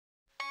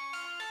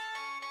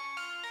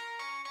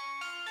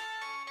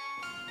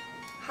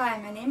Hi,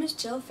 my name is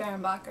Jill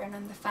Fehrenbacher and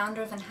I'm the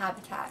founder of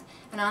Inhabitat,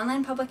 an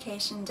online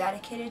publication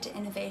dedicated to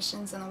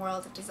innovations in the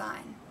world of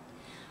design.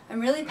 I'm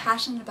really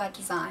passionate about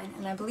design,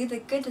 and I believe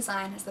that good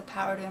design has the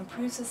power to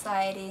improve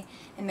society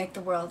and make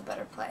the world a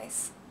better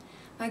place.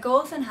 My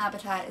goal with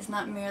Inhabitat is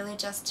not merely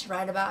just to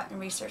write about and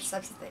research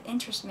subjects that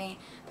interest me,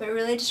 but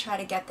really to try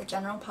to get the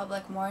general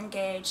public more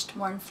engaged,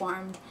 more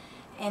informed,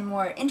 and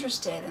more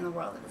interested in the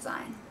world of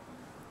design.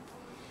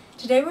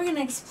 Today we're going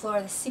to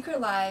explore the secret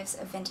lives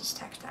of vintage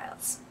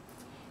textiles.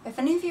 If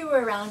any of you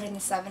were around in the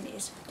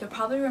 70s, you'll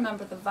probably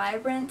remember the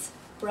vibrant,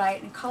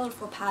 bright, and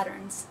colorful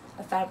patterns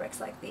of fabrics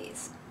like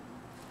these.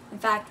 In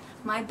fact,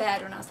 my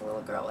bed when I was a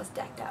little girl was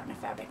decked out in a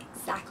fabric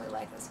exactly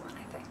like this one,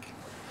 I think.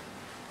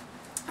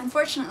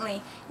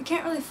 Unfortunately, you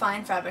can't really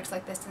find fabrics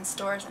like this in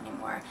stores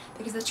anymore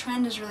because the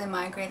trend has really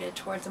migrated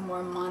towards a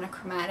more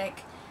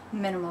monochromatic,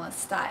 minimalist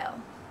style.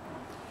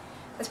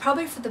 That's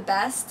probably for the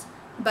best,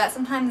 but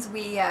sometimes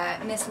we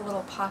miss a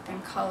little pop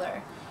in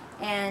color,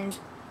 and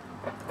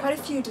quite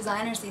a few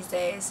designers these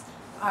days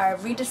are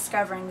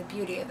rediscovering the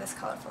beauty of this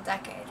colorful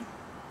decade.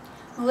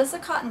 Melissa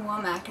Cotton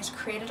Womack has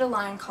created a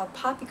line called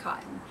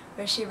Poppycotton,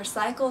 where she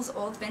recycles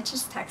old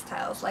vintage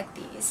textiles like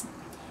these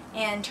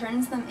and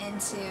turns them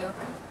into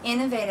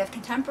innovative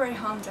contemporary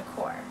home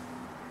decor.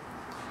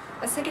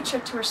 Let's take a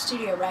trip to her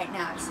studio right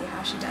now to see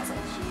how she does it.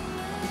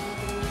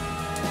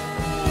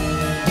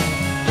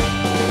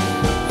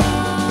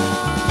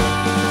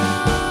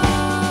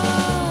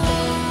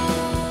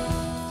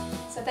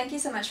 So thank you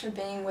so much for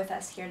being with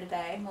us here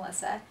today,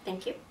 Melissa.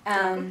 Thank you.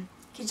 Can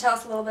you tell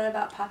us a little bit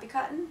about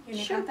Poppycotton, your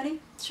new company?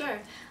 Sure.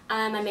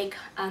 I make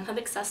home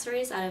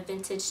accessories out of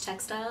vintage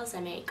textiles.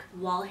 I make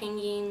wall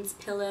hangings,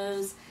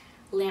 pillows,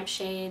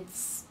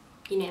 lampshades,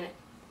 you name it.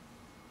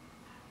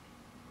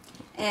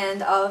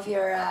 And all of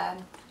your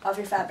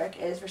fabric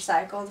is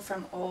recycled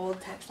from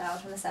old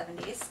textiles from the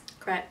 70s.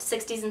 Correct.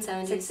 60s and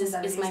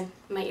 70s, is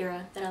my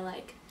era that I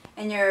like.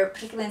 And you're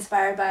particularly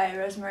inspired by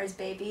Rosemary's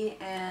Baby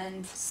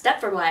and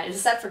Stepford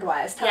Wives. Stepford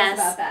Wives. Tell us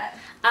about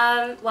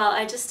that. Well,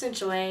 I just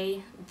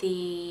enjoy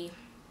the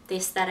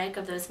aesthetic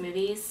of those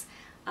movies.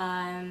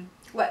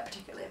 What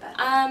particularly about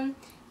it?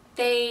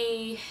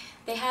 They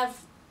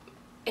have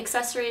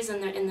accessories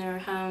in their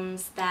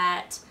homes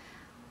that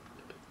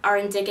are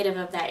indicative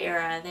of that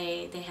era.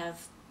 They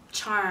have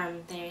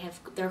charm.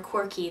 They're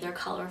quirky. They're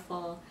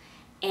colorful.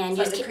 And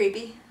slightly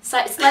creepy.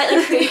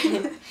 Slightly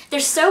creepy. They're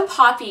so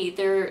poppy.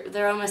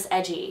 They're almost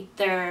edgy.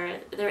 They're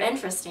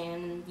interesting,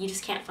 and you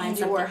just can't find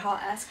Andy something.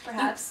 Warhol-esque,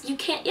 perhaps. You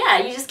can't. Yeah,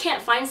 you just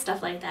can't find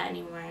stuff like that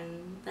anymore,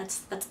 and that's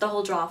the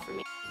whole draw for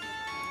me.